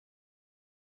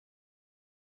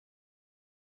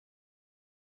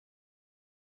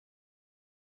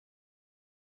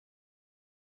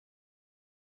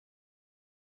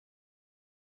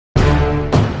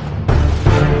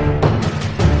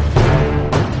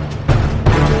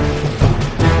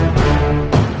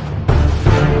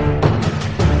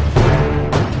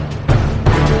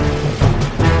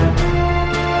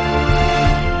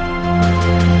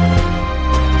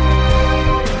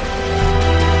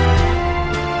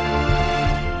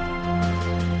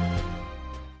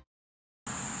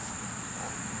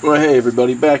Well, hey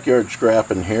everybody, Backyard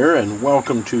Scrapping here, and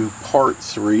welcome to part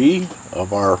 3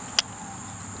 of our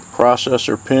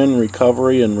processor pin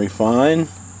recovery and refine.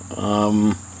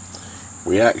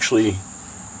 We actually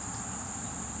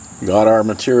got our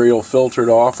material filtered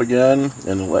off again.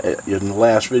 In the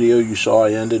last video you saw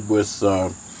I ended with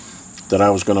that I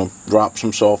was going to drop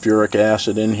some sulfuric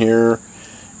acid in here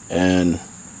and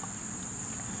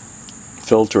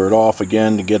filter it off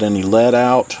again to get any lead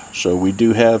out. So we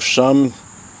do have some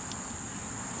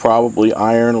probably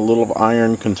iron, a little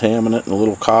iron contaminant and a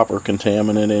little copper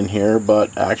contaminant in here,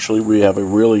 but actually we have a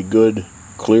really good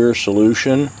clear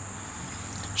solution.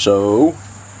 So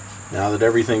now that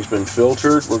everything's been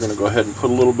filtered, we're going to go ahead and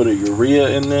put a little bit of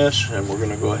urea in this, and we're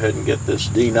going to go ahead and get this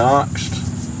denoxed.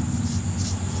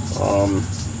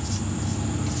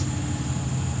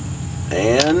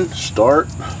 And start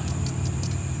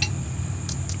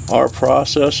our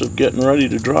process of getting ready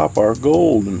to drop our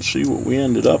gold and see what we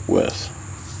ended up with.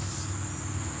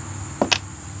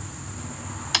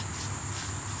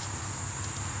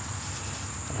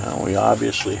 Now we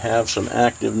obviously have some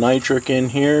active nitric in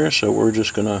here, so we're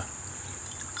just going to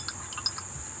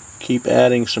keep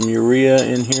adding some urea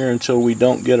in here until we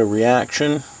don't get a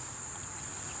reaction.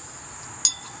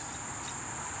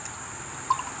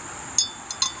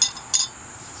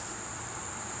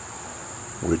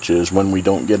 Which is when we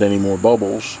don't get any more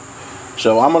bubbles.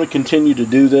 So I'm going to continue to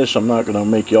do this. I'm not going to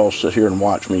make y'all sit here and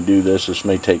watch me do this. This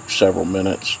may take several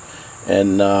minutes.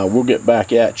 And we'll get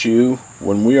back at you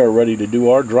when we are ready to do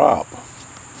our drop.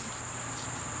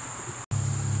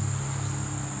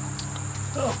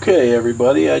 Okay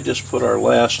everybody, I just put our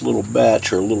last little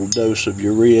batch or little dose of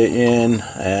urea in,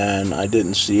 and I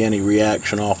didn't see any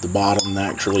reaction off the bottom.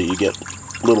 Naturally you get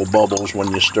little bubbles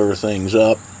when you stir things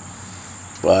up,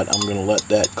 but I'm going to let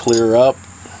that clear up,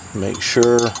 make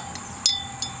sure. Like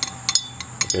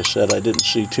I said, I didn't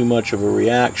see too much of a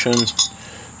reaction,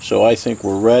 so I think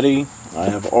we're ready. I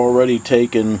have already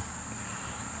taken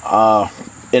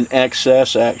in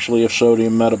excess actually of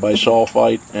sodium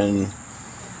metabisulfite and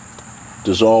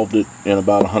dissolved it in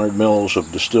about 100 mils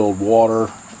of distilled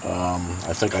water.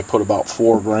 I think I put about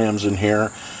 4 grams in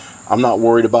here. I'm not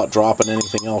worried about dropping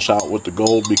anything else out with the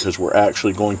gold because we're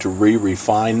actually going to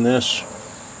re-refine this.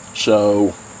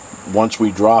 So once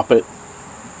we drop it,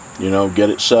 you know, get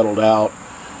it settled out,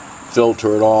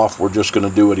 filter it off, we're just going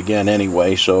to do it again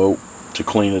anyway, so to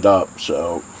clean it up.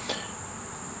 So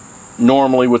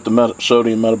normally with the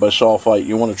sodium metabisulfite,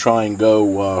 you want to try and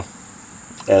go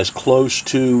as close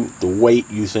to the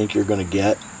weight you think you're going to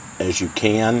get as you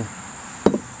can.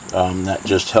 That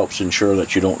just helps ensure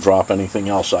that you don't drop anything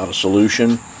else out of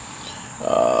solution.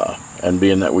 And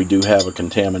being that we do have a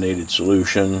contaminated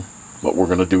solution, but we're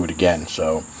going to do it again.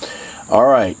 So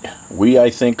alright, we I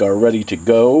think are ready to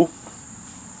go.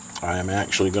 I am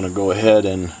actually going to go ahead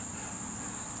and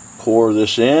pour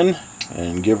this in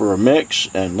and give her a mix,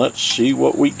 and let's see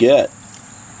what we get.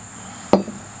 Well,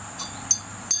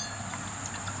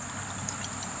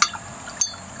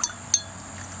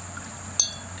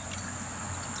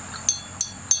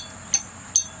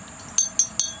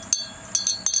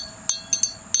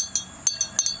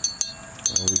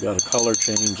 we got a color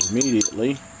change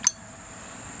immediately.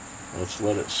 Let's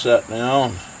let it set now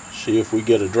and see if we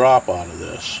get a drop out of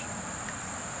this.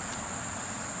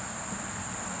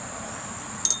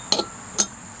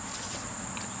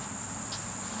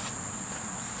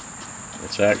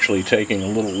 It's actually taking a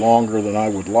little longer than I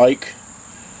would like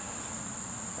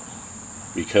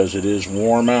because it is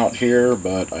warm out here,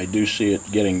 but I do see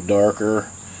it getting darker,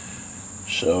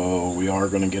 so we are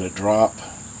going to get a drop.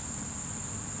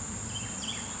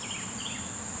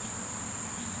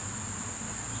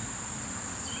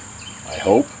 I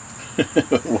hope.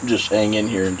 We'll just hang in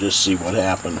here and just see what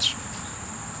happens.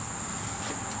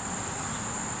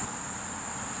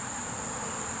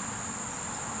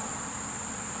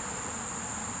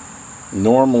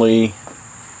 Normally,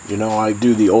 you know, I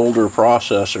do the older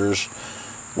processors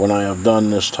when I have done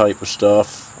this type of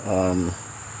stuff. You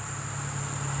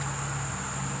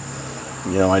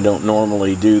know, I don't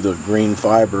normally do the green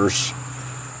fibers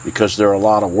because they're a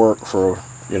lot of work for,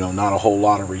 you know, not a whole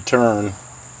lot of return.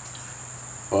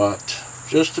 But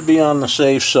just to be on the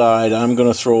safe side, I'm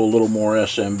going to throw a little more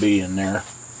SMB in there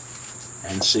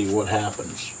and see what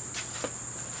happens.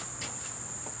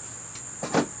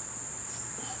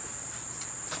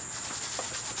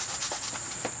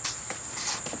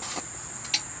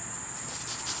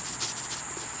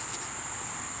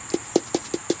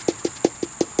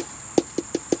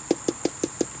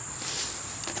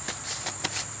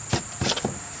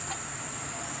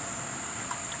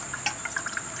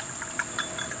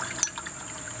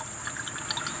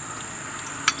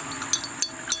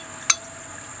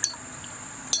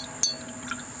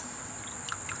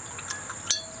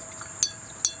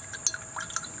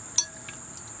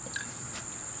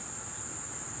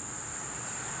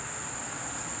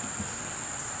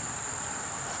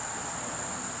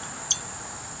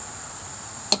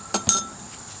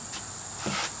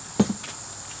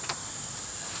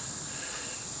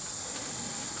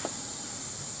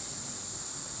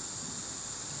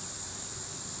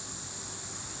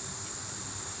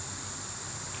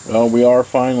 Well, we are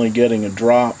finally getting a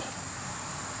drop.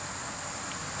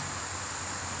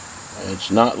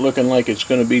 It's not looking like it's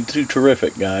going to be too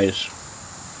terrific, guys.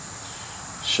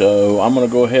 So I'm going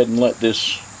to go ahead and let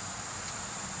this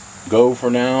go for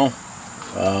now,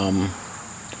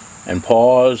 and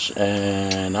pause,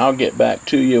 and I'll get back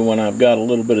to you when I've got a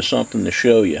little bit of something to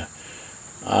show you.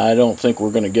 I don't think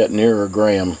we're going to get near a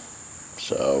gram.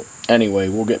 So anyway,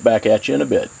 we'll get back at you in a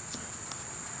bit.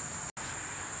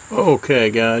 Okay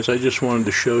guys, I just wanted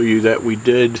to show you that we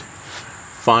did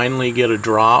finally get a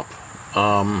drop.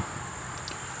 I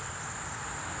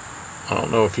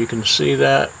don't know if you can see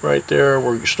that right there.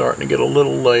 We're starting to get a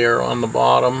little layer on the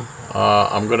bottom.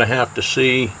 I'm going to have to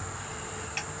see.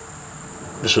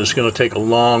 This is going to take a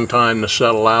long time to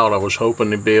settle out. I was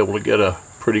hoping to be able to get a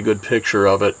pretty good picture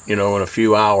of it, you know, in a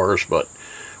few hours, but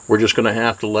we're just going to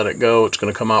have to let it go. It's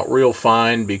going to come out real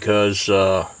fine because, you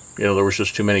know, there was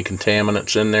just too many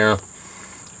contaminants in there.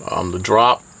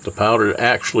 The powder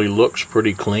actually looks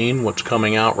pretty clean, what's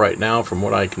coming out right now from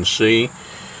what I can see,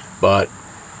 but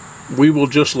we will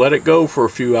just let it go for a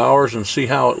few hours and see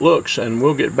how it looks, and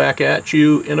we'll get back at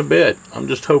you in a bit. I'm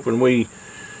just hoping we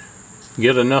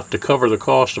get enough to cover the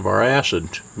cost of our acid,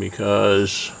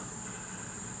 because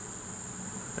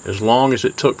as long as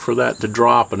it took for that to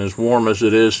drop and as warm as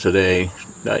it is today,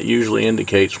 that usually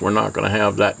indicates we're not going to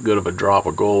have that good of a drop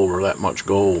of gold or that much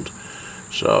gold.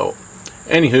 So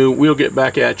anywho, we'll get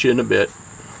back at you in a bit.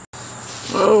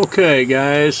 Okay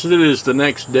guys, it is the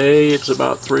next day. It's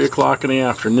about 3 o'clock in the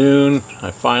afternoon.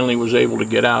 I finally was able to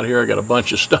get out here. I got a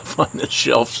bunch of stuff on this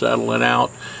shelf settling out,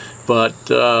 but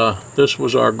this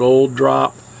was our gold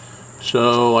drop.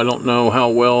 So I don't know how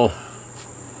well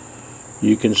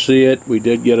you can see it. We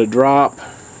did get a drop.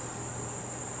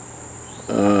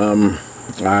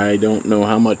 I don't know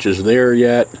how much is there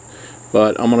yet,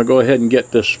 but I'm going to go ahead and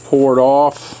get this poured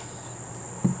off.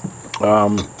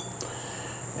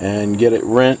 And get it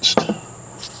rinsed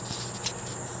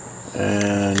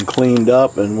and cleaned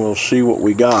up, and we'll see what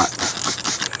we got.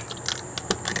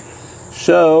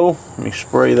 So let me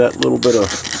spray that little bit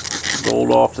of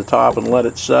gold off the top and let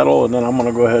it settle, and then I'm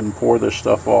going to go ahead and pour this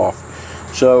stuff off.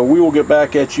 So we will get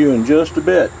back at you in just a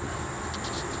bit.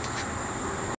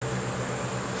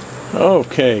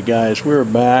 Okay guys, we're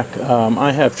back.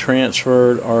 I have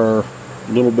transferred our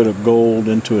little bit of gold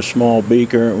into a small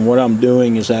beaker, and what I'm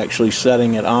doing is actually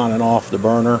setting it on and off the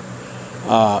burner.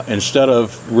 Instead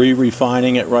of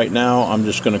re-refining it right now, I'm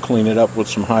just going to clean it up with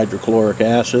some hydrochloric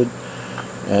acid,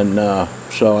 and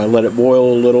so I let it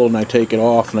boil a little and I take it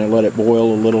off, and I let it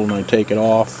boil a little and I take it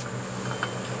off,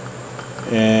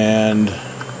 and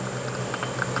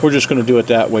we're just going to do it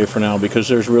that way for now because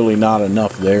there's really not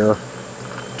enough there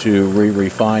to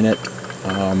re-refine it.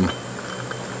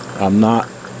 I'm not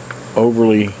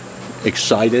overly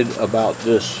excited about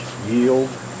this yield.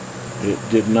 It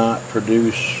did not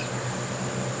produce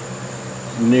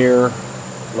near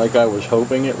like I was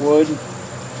hoping it would.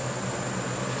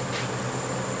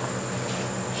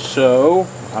 So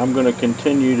I'm going to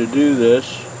continue to do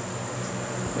this.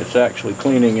 It's actually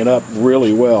cleaning it up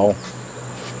really well.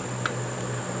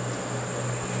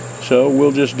 So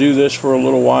we'll just do this for a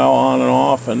little while on and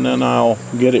off, and then I'll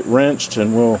get it rinsed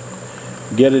and we'll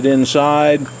get it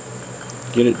inside,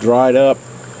 get it dried up,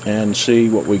 and see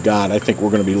what we got. I think we're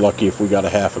going to be lucky if we got a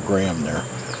half a gram there.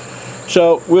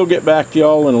 So we'll get back to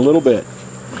y'all in a little bit.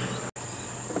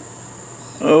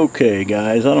 Okay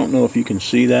guys, I don't know if you can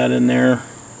see that in there,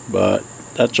 but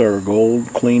that's our gold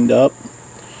cleaned up.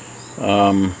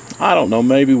 I don't know,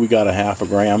 maybe we got a half a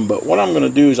gram, but what I'm going to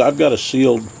do is I've got a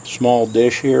sealed small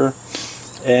dish here,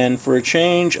 and for a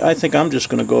change I think I'm just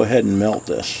going to go ahead and melt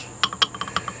this.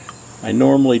 I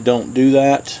normally don't do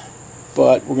that,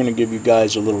 but we're going to give you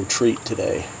guys a little treat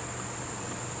today.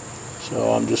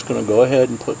 So I'm just going to go ahead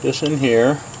and put this in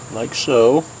here, like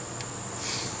so,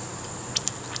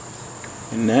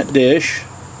 in that dish.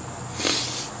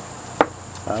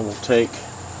 I will take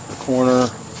the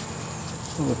corner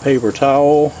of a paper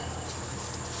towel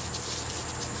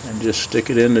and just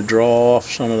stick it in to draw off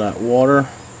some of that water.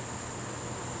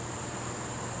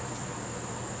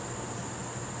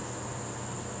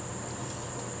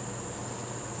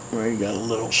 Where you got a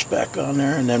little speck on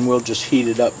there, and then we'll just heat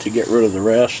it up to get rid of the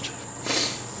rest.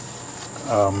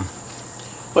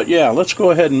 But yeah, let's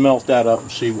go ahead and melt that up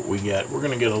and see what we get. We're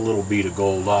going to get a little bead of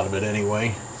gold out of it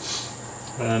anyway,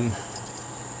 and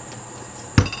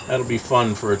that'll be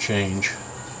fun for a change.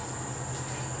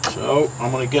 So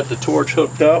I'm going to get the torch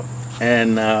hooked up,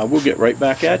 and we'll get right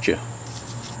back at you.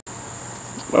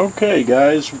 Okay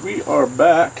guys, we are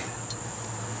back.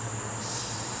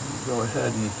 Go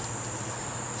ahead and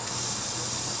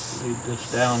Lead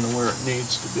this down to where it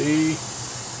needs to be.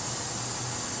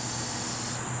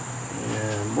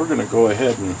 And we're going to go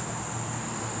ahead and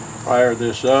fire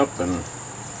this up and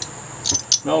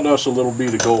melt us a little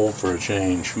bead of gold for a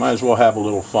change. Might as well have a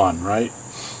little fun, right?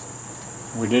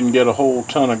 We didn't get a whole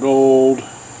ton of gold,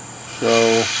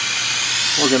 so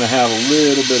we're going to have a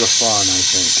little bit of fun, I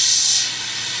think.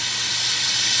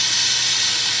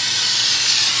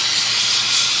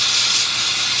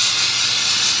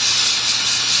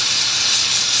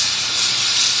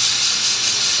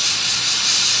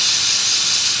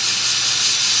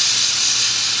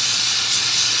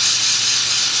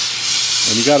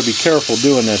 And you got to be careful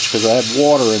doing this because I have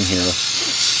water in here.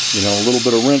 You know, a little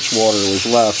bit of rinse water was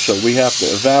left, so we have to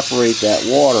evaporate that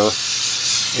water.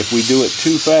 If we do it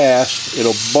too fast,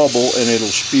 it'll bubble and it'll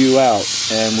spew out,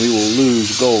 and we will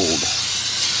lose gold,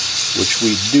 which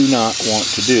we do not want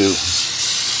to do. In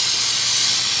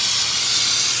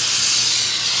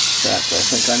fact, I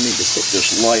think I need to put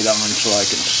this light on so I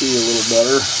can see a little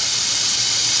better.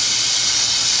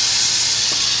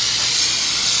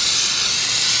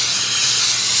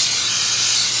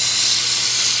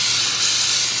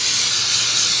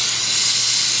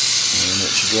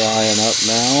 Drying up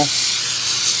now.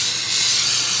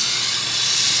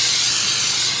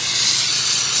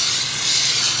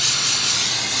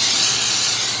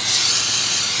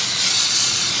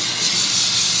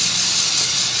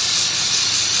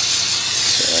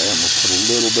 Okay, I'm going to put a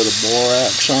little bit of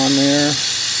borax on there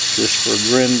just for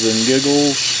grins and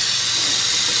giggles.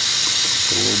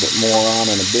 Put a little bit more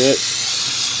on in a bit.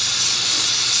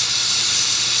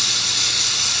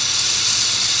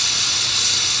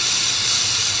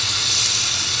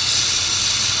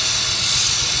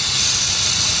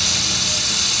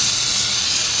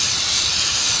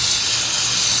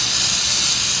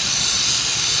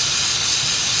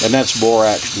 And that's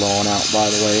borax blowing out, by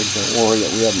the way. Don't worry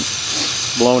that we haven't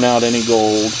blown out any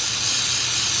gold.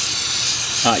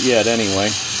 Not yet, anyway.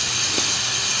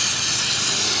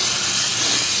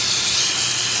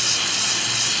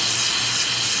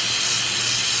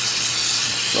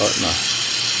 Starting to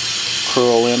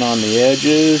curl in on the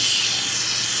edges.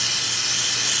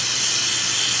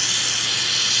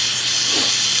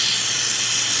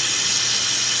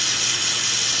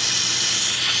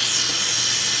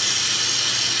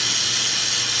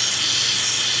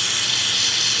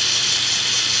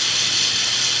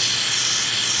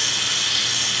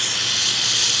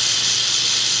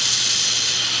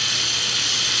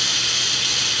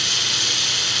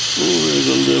 Ooh, there's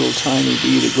a little tiny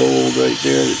bead of gold right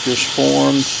there that just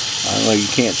formed. I know you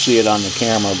can't see it on the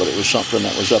camera, but it was something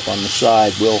that was up on the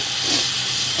side. We'll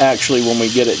actually, when we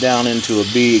get it down into a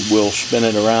bead, we'll spin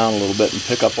it around a little bit and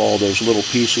pick up all those little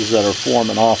pieces that are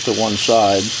forming off to one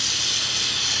side.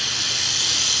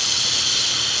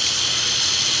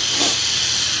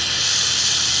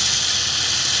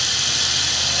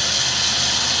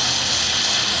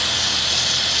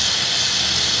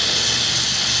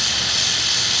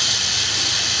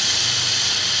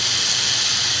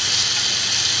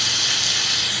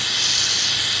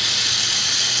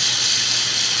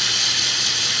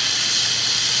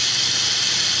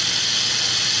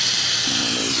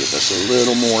 Give us a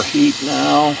little more heat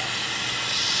now.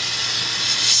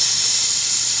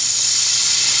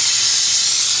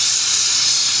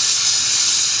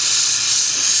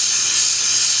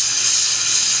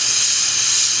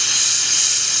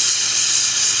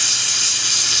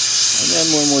 And then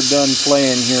when we're done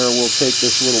playing here, we'll take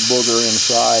this little booger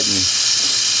inside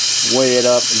and weigh it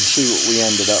up and see what we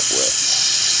ended up with.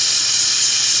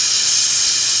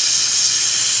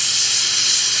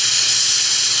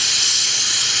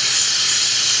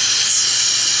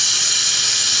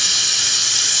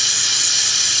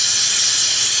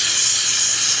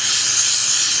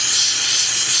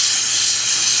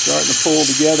 Starting to pull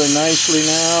together nicely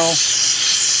now.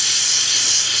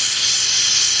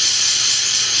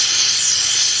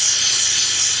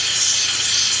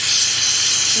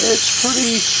 It's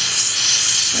pretty,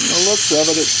 from the looks of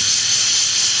it,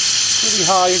 it's pretty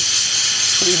high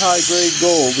grade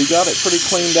gold. We got it pretty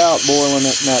cleaned out boiling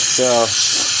it in that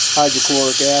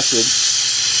hydrochloric acid.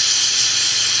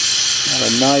 Got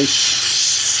a nice,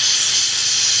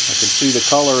 I can see the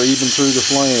color even through the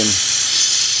flame.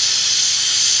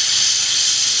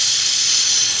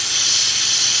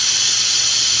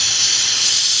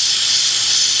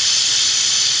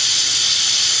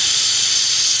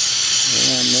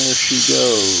 And there she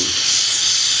goes.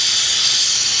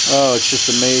 Oh, it's just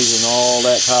amazing. All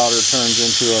that powder turns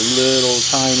into a little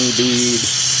tiny bead.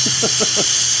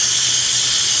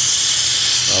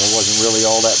 Well, it wasn't really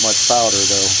all that much powder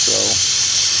though, so.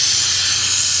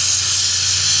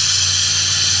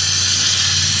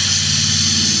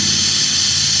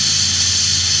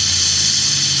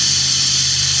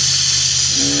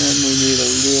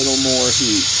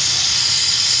 piece.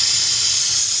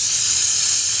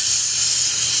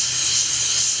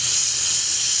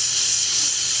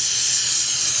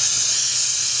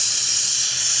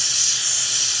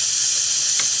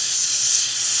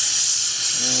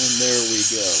 And there we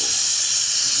go.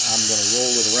 I'm going to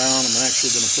roll it around. I'm actually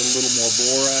going to put a little more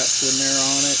borax in there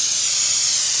on it.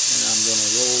 And I'm going to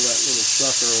roll that little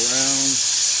sucker around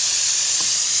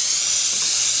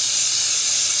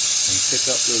and pick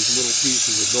up those little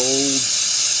pieces of gold.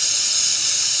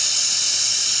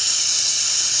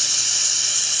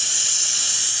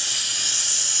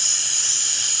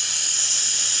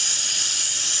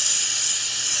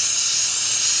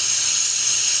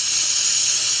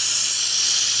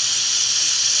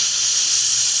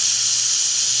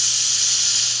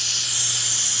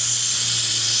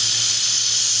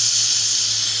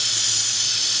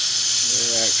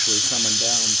 They're actually coming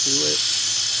down to it.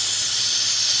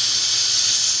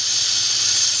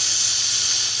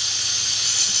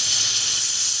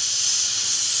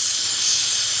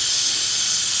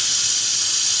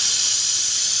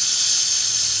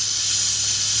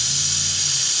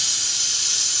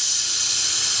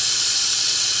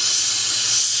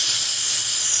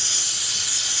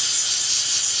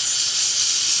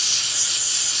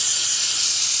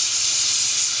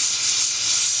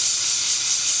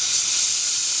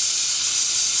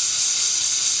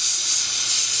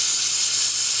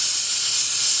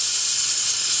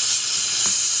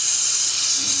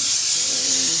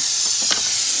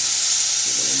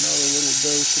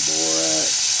 Dose of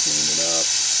borax, clean it up.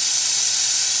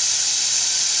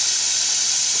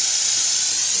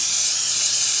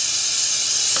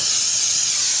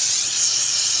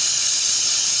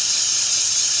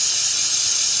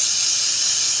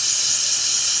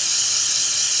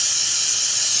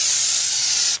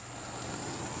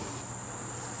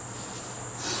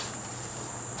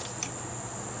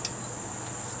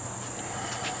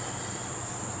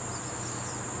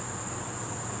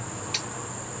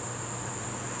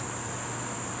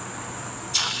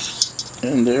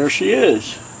 And there she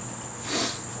is.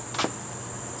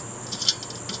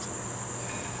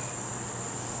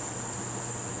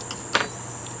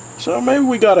 So maybe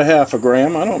we got a half a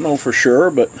gram. I don't know for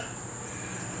sure, but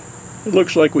it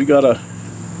looks like we got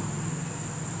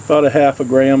about a half a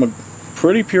gram of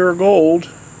pretty pure gold.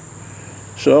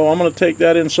 So I'm going to take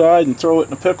that inside and throw it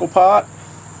in a pickle pot,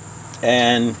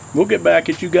 and we'll get back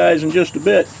at you guys in just a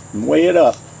bit and weigh it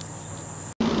up.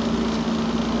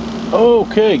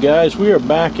 Okay guys, we are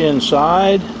back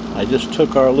inside. I just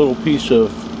took our little piece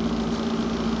of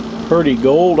pretty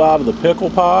gold out of the pickle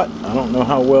pot. I don't know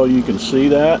how well you can see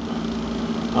that.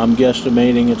 I'm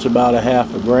guesstimating it's about a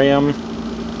half a gram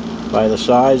by the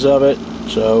size of it.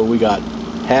 So we got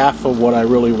half of what I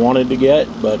really wanted to get,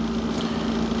 but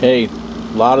hey,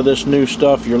 a lot of this new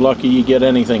stuff, you're lucky you get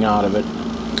anything out of it.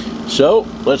 So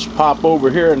let's pop over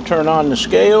here and turn on the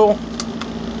scale,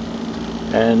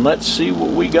 and let's see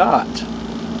what we got.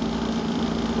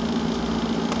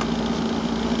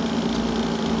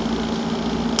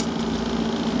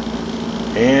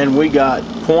 And we got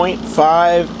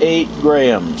 0.58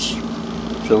 grams.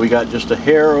 So we got just a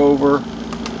hair over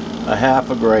a half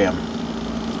a gram.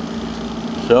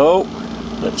 So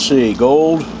let's see,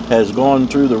 gold has gone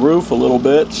through the roof a little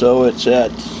bit, so it's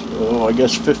at, I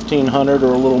guess 1,500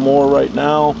 or a little more right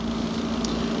now.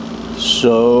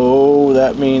 So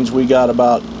that means we got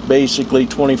about basically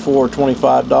 $24,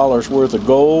 $25 worth of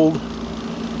gold.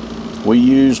 We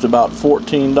used about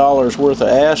 $14 worth of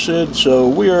acid, so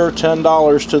we are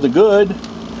 $10 to the good.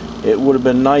 It would have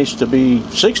been nice to be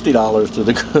 $60 to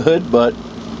the good, but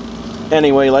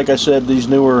anyway, like I said, this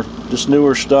newer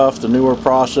stuff, the newer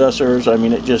processors, I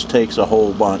mean, it just takes a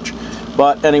whole bunch.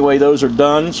 But anyway, those are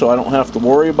done, so I don't have to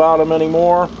worry about them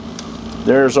anymore.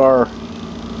 There's our,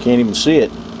 can't even see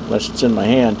it unless it's in my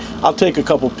hand. I'll take a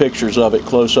couple pictures of it,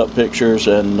 close-up pictures,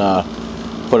 and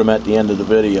put them at the end of the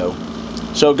video.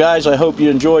 So guys, I hope you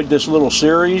enjoyed this little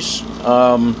series,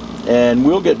 and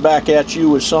we'll get back at you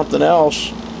with something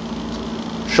else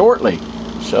shortly.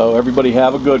 So everybody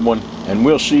have a good one, and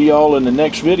we'll see y'all in the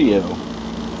next video.